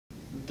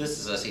This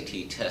is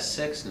SAT Test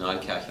 6,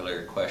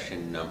 non-calculator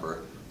question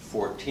number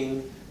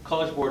 14.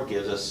 College Board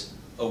gives us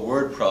a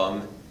word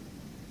problem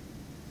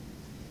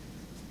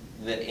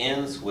that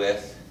ends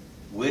with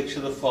which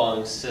of the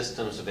following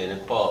systems of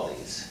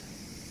inequalities.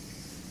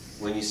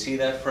 When you see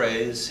that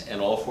phrase and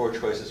all four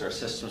choices are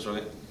systems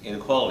of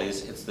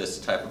inequalities, it's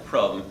this type of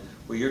problem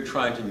where you're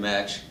trying to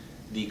match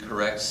the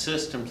correct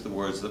system to the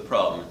words of the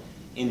problem.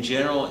 In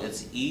general,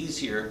 it's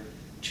easier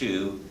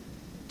to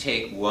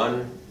take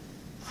one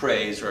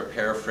phrase or a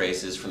pair of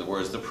phrases from the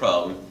words of the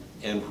problem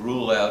and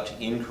rule out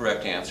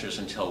incorrect answers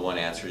until one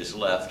answer is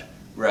left,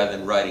 rather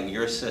than writing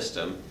your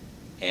system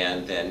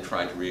and then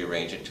trying to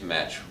rearrange it to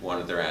match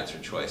one of their answer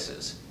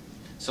choices.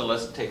 So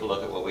let's take a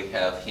look at what we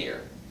have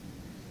here.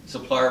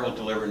 Supplier will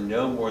deliver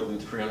no more than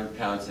 300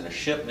 pounds in a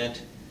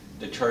shipment.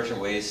 Detergent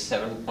weighs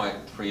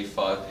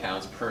 7.35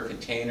 pounds per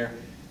container.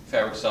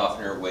 Fabric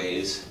softener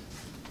weighs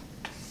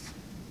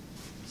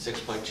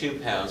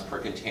 6.2 pounds per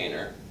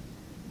container,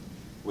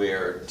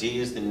 where D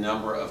is the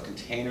number of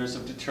containers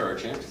of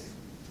detergent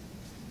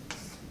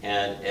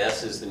and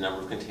S is the number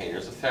of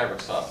containers of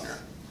fabric softener.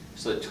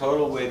 So the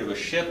total weight of a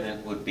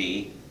shipment would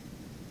be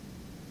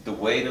the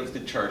weight of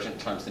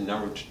detergent times the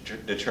number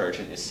of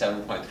detergent is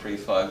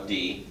 7.35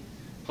 D,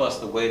 plus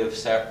the weight of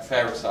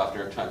fabric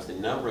softener times the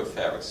number of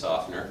fabric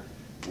softener,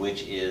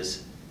 which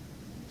is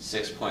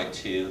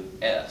 6.2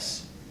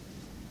 S.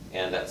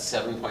 And that's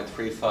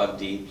 7.35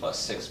 D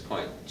plus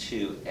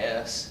 6.2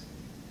 S.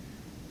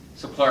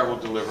 Supplier will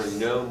deliver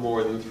no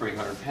more than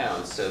 300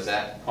 pounds, so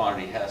that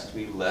quantity has to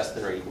be less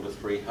than or equal to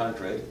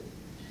 300.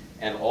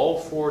 And all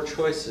four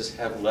choices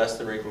have less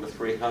than or equal to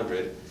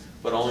 300,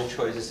 but only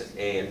choices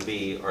A and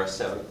B are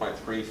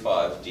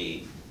 7.35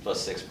 D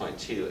plus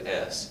 6.2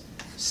 S.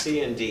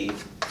 C and D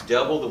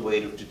double the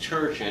weight of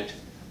detergent,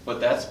 but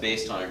that's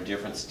based on a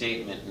different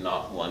statement,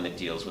 not one that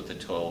deals with the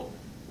total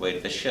weight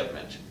of the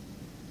shipment.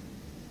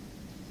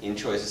 In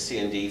choices C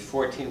and D,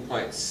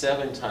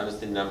 14.7 times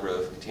the number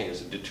of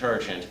containers of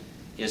detergent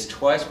is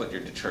twice what your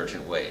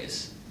detergent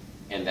weighs.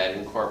 And that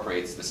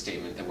incorporates the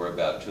statement that we're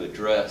about to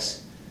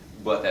address,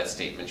 but that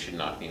statement should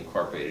not be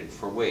incorporated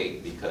for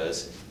weight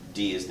because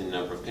D is the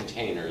number of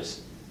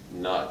containers,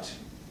 not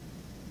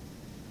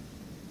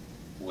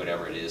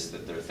whatever it is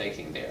that they're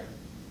thinking there.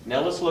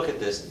 Now let's look at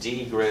this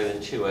D greater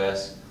than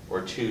 2S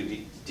or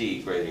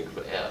 2D greater than or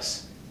equal to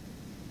S.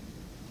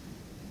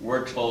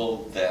 We're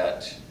told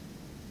that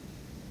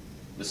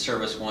the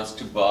service wants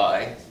to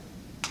buy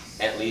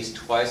at least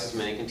twice as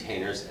many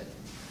containers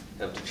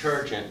of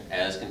detergent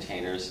as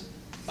containers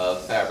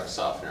of fabric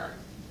softener.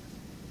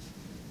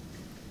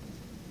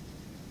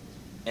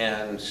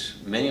 And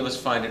many of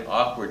us find it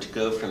awkward to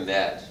go from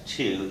that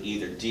to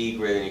either D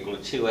greater than or equal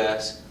to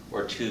 2S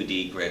or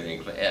 2D greater than or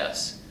equal to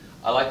S.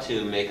 I like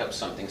to make up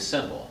something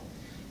simple.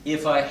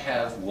 If I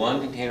have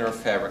one container of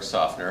fabric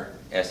softener,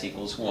 S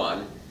equals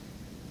 1,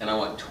 and I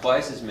want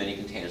twice as many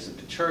containers of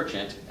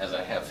detergent as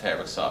I have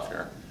fabric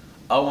softener,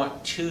 I'll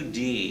want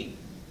 2D,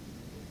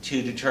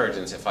 two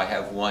detergents if I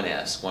have one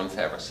S, one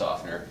fabric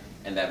softener,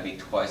 and that would be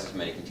twice as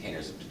many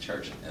containers of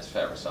detergent as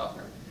fabric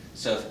softener.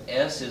 So if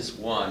S is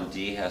 1,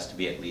 D has to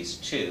be at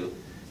least 2.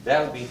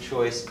 That would be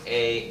choice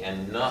A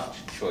and not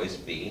choice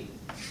B.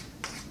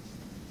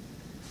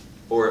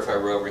 Or if I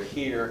were over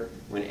here,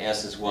 when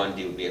S is 1,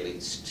 D would be at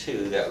least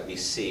 2, that would be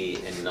C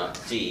and not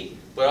D.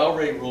 But I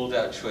already ruled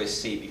out choice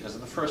C because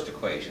of the first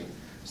equation.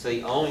 So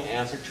the only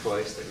answer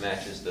choice that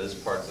matches those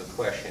parts of the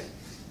question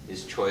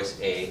is choice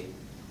A.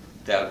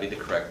 That would be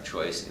the correct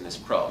choice in this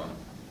problem.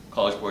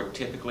 College Board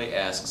typically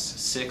asks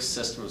 6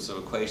 systems of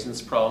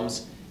equations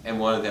problems, and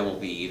one of them will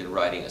be either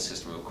writing a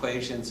system of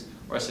equations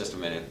or a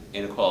system of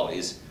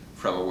inequalities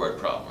from a word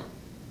problem.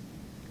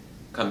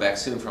 Come back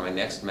soon for my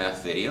next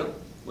math video.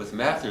 With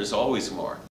math, there's always more.